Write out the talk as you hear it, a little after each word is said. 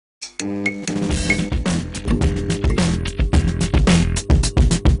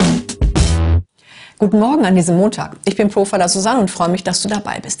Guten Morgen an diesem Montag. Ich bin Profiler Susanne und freue mich, dass du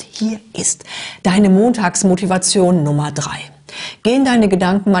dabei bist. Hier ist deine Montagsmotivation Nummer 3. Gehen deine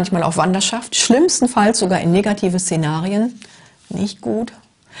Gedanken manchmal auf Wanderschaft, schlimmstenfalls sogar in negative Szenarien? Nicht gut.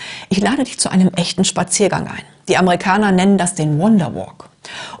 Ich lade dich zu einem echten Spaziergang ein. Die Amerikaner nennen das den Wonderwalk.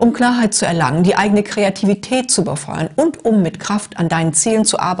 Um Klarheit zu erlangen, die eigene Kreativität zu befeuern und um mit Kraft an deinen Zielen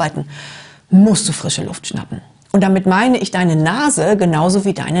zu arbeiten, musst du frische Luft schnappen. Und damit meine ich deine Nase genauso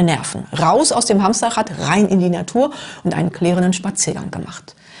wie deine Nerven. Raus aus dem Hamsterrad, rein in die Natur und einen klärenden Spaziergang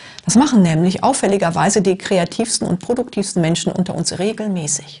gemacht. Das machen nämlich auffälligerweise die kreativsten und produktivsten Menschen unter uns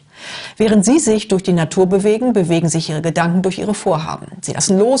regelmäßig. Während sie sich durch die Natur bewegen, bewegen sich ihre Gedanken durch ihre Vorhaben. Sie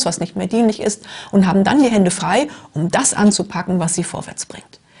lassen los, was nicht mehr dienlich ist, und haben dann die Hände frei, um das anzupacken, was sie vorwärts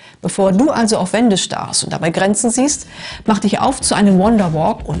bringt. Bevor du also auf Wände starrst und dabei Grenzen siehst, mach dich auf zu einem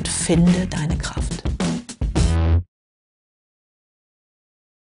Wonderwalk und finde deine Kraft.